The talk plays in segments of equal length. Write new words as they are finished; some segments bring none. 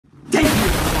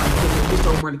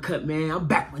Run the cut, man. I'm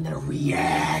back with another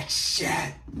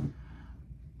reaction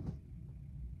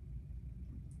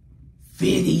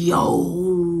video.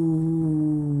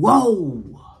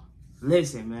 Whoa.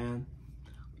 Listen, man.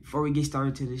 Before we get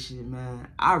started to this shit, man,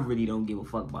 I really don't give a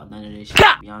fuck about none of this shit,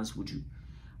 to be honest with you.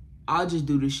 I'll just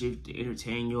do this shit to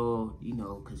entertain y'all, you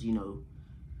know, because, you know,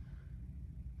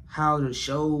 how to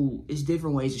show, it's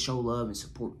different ways to show love and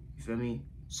support, you feel me?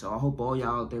 So I hope all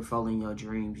y'all out there following your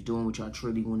dreams, doing what y'all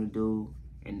truly want to do,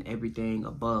 and everything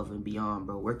above and beyond,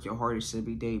 bro. Work your hardest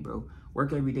every day, bro.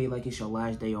 Work every day like it's your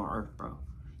last day on earth, bro.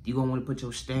 You gonna want to put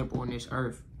your stamp on this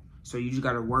earth. So you just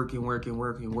gotta work and work and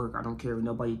work and work. I don't care what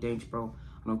nobody thinks, bro.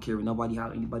 I don't care what nobody, how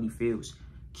anybody feels.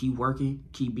 Keep working,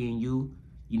 keep being you.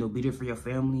 You know, be there for your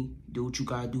family. Do what you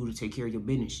gotta do to take care of your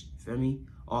business. Feel me?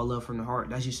 All love from the heart.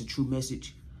 That's just a true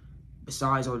message.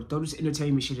 Besides, throw this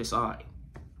entertainment shit aside.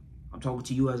 I'm talking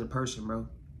to you as a person, bro.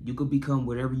 You could become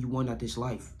whatever you want out this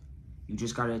life. You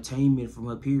just gotta attain it from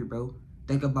up here, bro.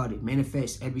 Think about it.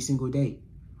 Manifest every single day.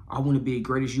 I want to be the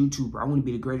greatest YouTuber. I want to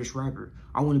be the greatest rapper.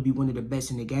 I want to be one of the best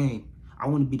in the game. I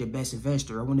want to be the best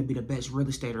investor. I want to be the best real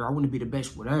estater. I want to be the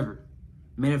best whatever.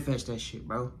 Manifest that shit,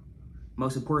 bro.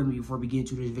 Most importantly, before we get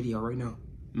into this video right now,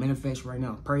 manifest right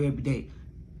now. Pray every day.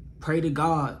 Pray to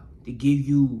God to give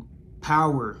you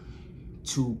power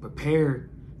to prepare,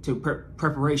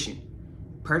 preparation.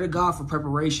 Pray to God for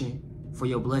preparation for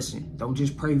your blessing. Don't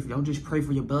just pray for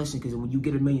your blessing, because when you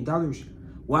get $1 million,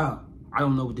 wow, I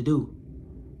don't know what to do.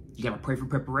 You gotta pray for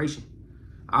preparation.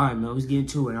 All right, man, let's get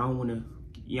into it. I don't wanna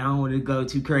go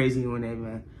too crazy on that,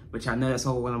 man. But y'all know that's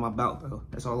all what I'm about, bro.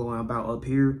 That's all I'm about up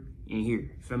here and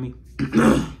here. Feel me?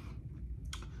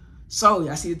 So,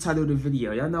 y'all see the title of the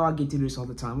video. Y'all know I get to this all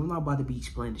the time. I'm not about to be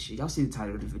explaining shit. Y'all see the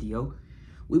title of the video.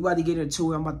 We about to get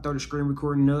into it. I'm about to throw the screen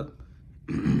recording up.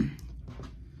 You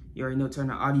already know, turn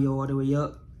the audio all the way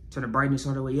up. Turn the brightness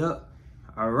all the way up.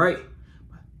 All right.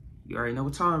 You already know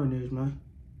what time it is, man.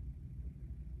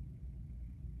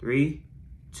 3,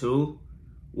 2,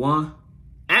 1,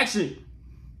 action.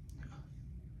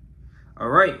 All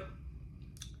right.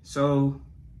 So,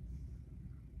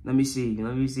 let me see.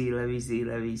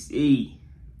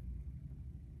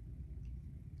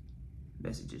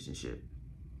 Messages and shit.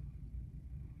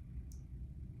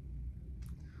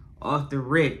 Off the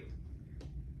rip.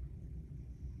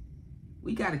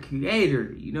 We got a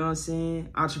creator, you know what I'm saying?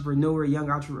 Entrepreneur, young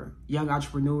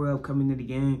entrepreneur coming into the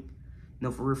game. You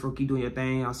know, for real, keep doing your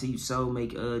thing. I'll see you make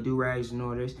do-rags and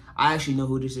all this. I actually know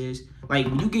who this is. Like,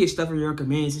 when you get stuff in your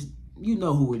commands, you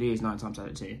know who it is 9 times out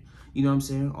of 10. You know what I'm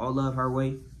saying? All love her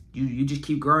way. You just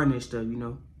keep grinding and stuff, you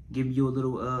know? Giving you a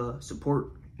little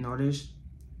support and all this.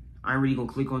 I ain't really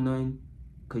gonna click on nothing,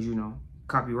 because, you know,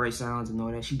 copyright sounds and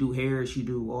all that. She do hair, she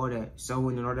do all that,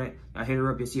 sewing and all that. I hit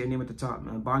her up, you'll see her name at the top,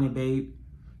 man. Bonnie Babe.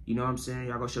 You know what I'm saying?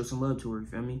 Y'all gonna show some love to her, you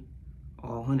feel me?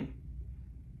 All 100.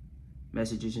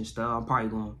 Messages and stuff. I'm probably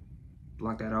gonna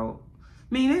block that out.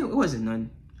 I mean, it wasn't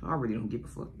nothing. So I really don't give a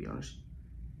fuck, to be honest.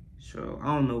 So I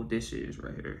don't know what this is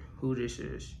right here. Who this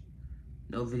is.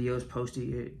 No videos posted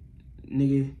yet.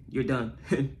 Nigga, you're done.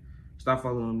 Stop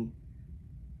following me.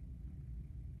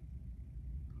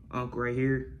 Uncle right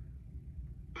here.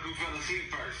 Who fell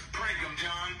asleep first? Prank him,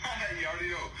 John. You already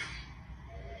know.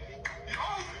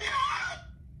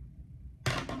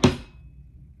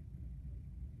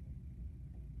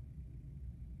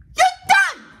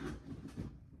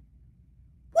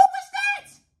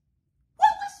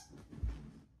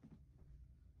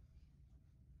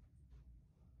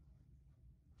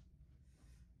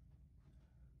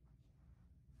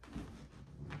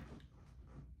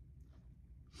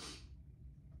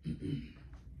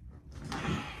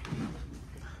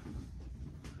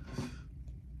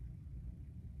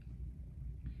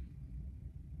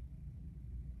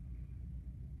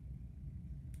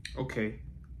 Okay,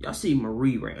 y'all see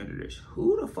Marie right under this.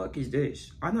 Who the fuck is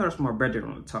this? I know that's my brother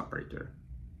on the top right there.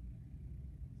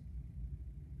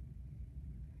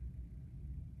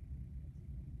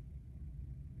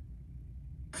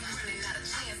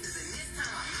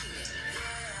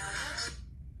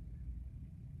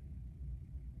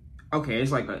 Okay,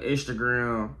 it's like an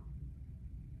Instagram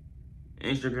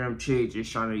chick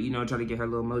just trying to, you know, try to get her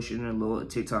little motion and a little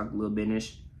TikTok, a little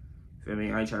business. Feel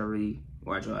me? I ain't trying to really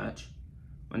watch.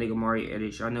 My nigga Mario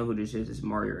edits. Y'all know who this is. This is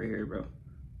Mario right here, bro.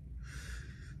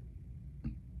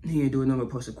 He ain't doing nothing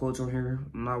but posting quotes on here.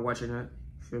 I'm not watching that.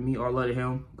 Feel me? All love to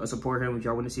him. Go support him if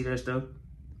y'all want to see that stuff.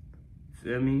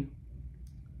 Feel me?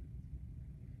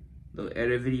 Little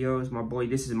edit videos. My boy,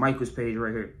 this is Michael's page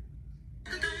right here.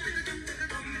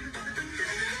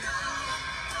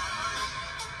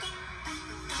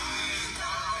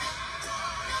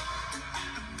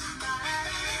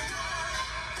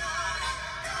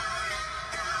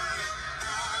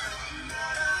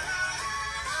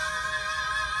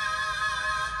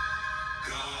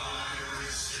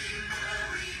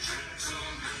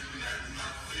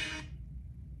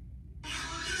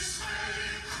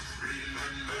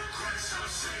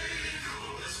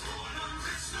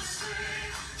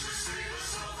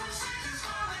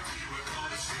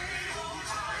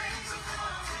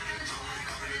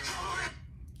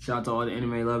 Shout out to all the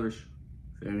anime lovers.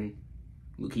 Feel me?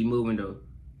 We'll keep moving though.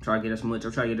 Try to get as much.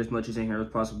 I'll try to get as much as in here as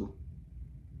possible.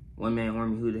 One man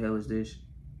army. Who the hell is this?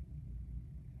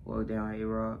 Walk down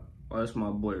A-Rod. Oh, that's my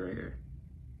boy right here.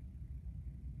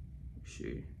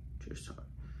 Shit. Just tight.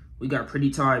 We got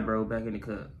pretty tight, bro. Back in the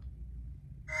cut.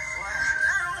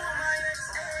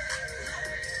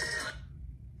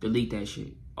 Delete that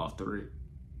shit off the rip.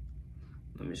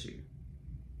 Let me see.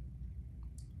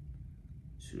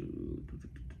 So,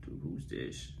 who's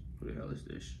this? Who the hell is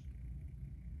this?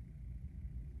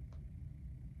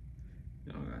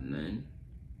 I don't got nothing.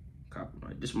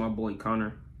 Copyright. This is my boy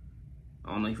Connor.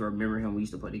 I don't know if you remember him. We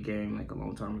used to play the game like a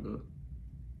long time ago.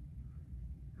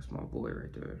 That's my boy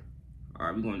right there. All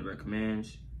right, we going to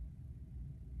recommends.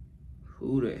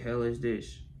 Who the hell is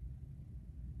this?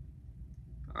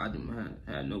 I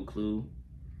had no clue.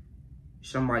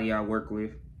 Somebody I work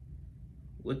with.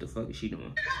 What the fuck is she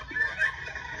doing?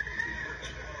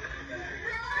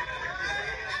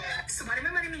 So why did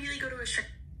my money immediately go to a strip?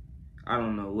 I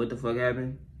don't know what the fuck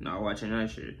happened. Not watching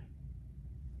that shit.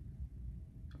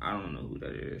 I don't know who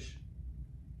that is.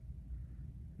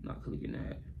 Not clicking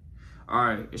that. All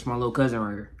right, it's my little cousin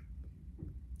right here.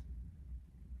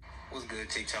 What's good,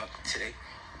 TikTok? Today,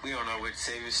 we on our way to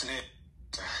save your snip.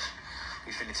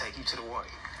 We finna take you to the water.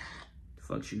 The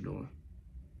fuck's you doing?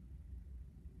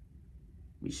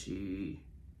 Let me see.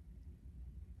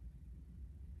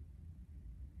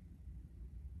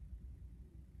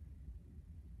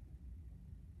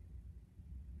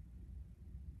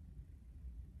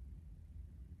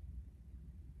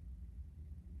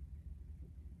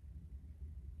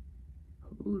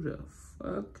 Who the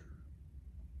fuck?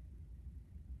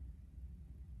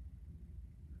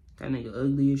 That nigga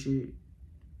ugly as shit.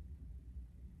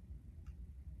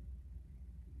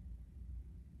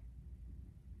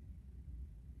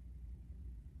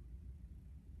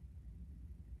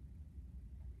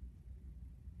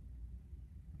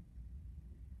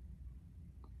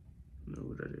 I don't know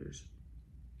what that is.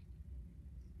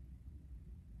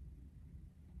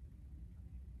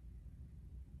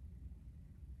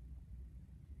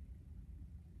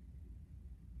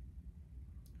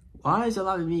 Why is a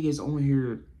lot of niggas on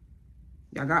here?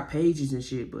 Y'all got pages and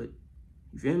shit, but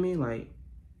you feel me? Like,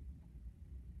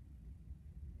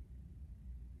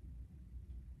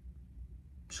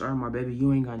 sorry, my baby,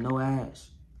 you ain't got no ass.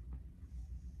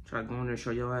 Try going there and show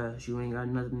your ass. You ain't got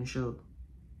nothing to show.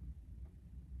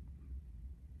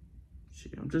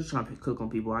 Shit, I'm just trying to cook on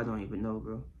people I don't even know,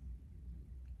 bro.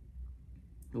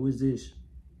 Who is this?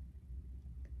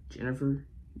 Jennifer?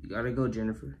 You gotta go,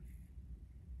 Jennifer.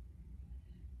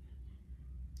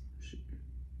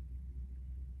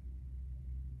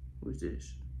 Who's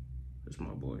this? That's my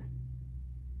boy.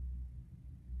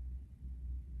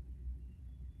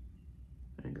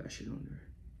 I ain't got shit on there.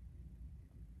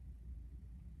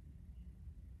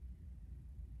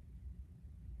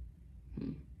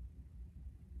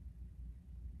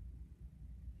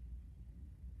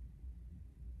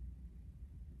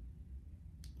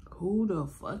 Who the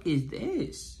fuck is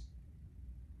this?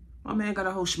 My man got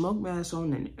a whole smoke mask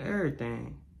on and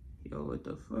everything. Yo, what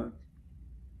the fuck?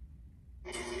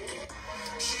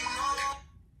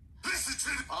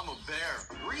 I'm a bear.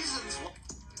 Reasons why.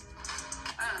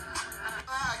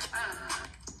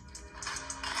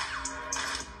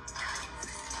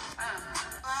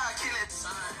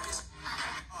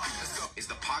 Is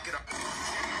the pocket up?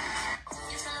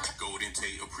 Golden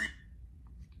Tate a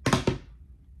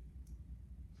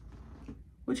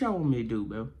What y'all want me to do,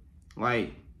 bro?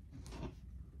 Like,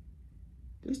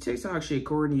 this TikTok shit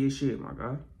corny as shit, my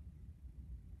guy.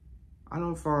 I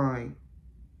don't find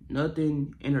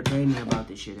nothing entertaining about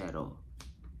this shit at all.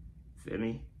 Feel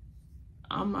me?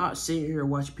 I'm not sitting here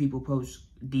watching people post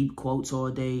deep quotes all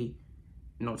day,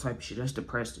 you know, type of shit. That's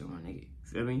depressing, my nigga.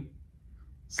 Feel me?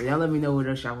 So y'all let me know what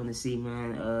else y'all want to see,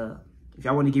 man. If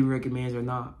y'all want to give me recommends or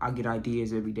not, I get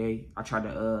ideas every day. I try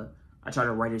to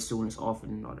write as soon as often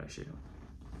and all that shit.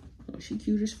 Oh, she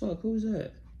cute as fuck. Who's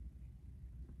that?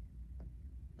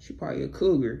 She probably a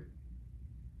cougar.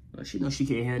 She knows she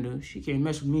can't handle it. She can't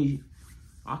mess with me.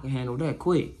 I can handle that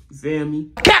quick. You feel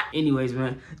me? Anyways,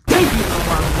 man. Thank you so much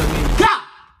for coming.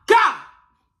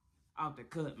 Out the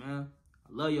cut, man. I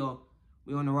love y'all.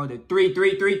 We on the road to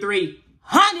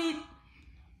 3,333,100.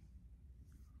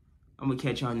 I'm gonna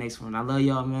catch y'all next one. I love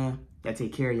y'all, man. Y'all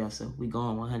take care of yourself. We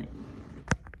going 100.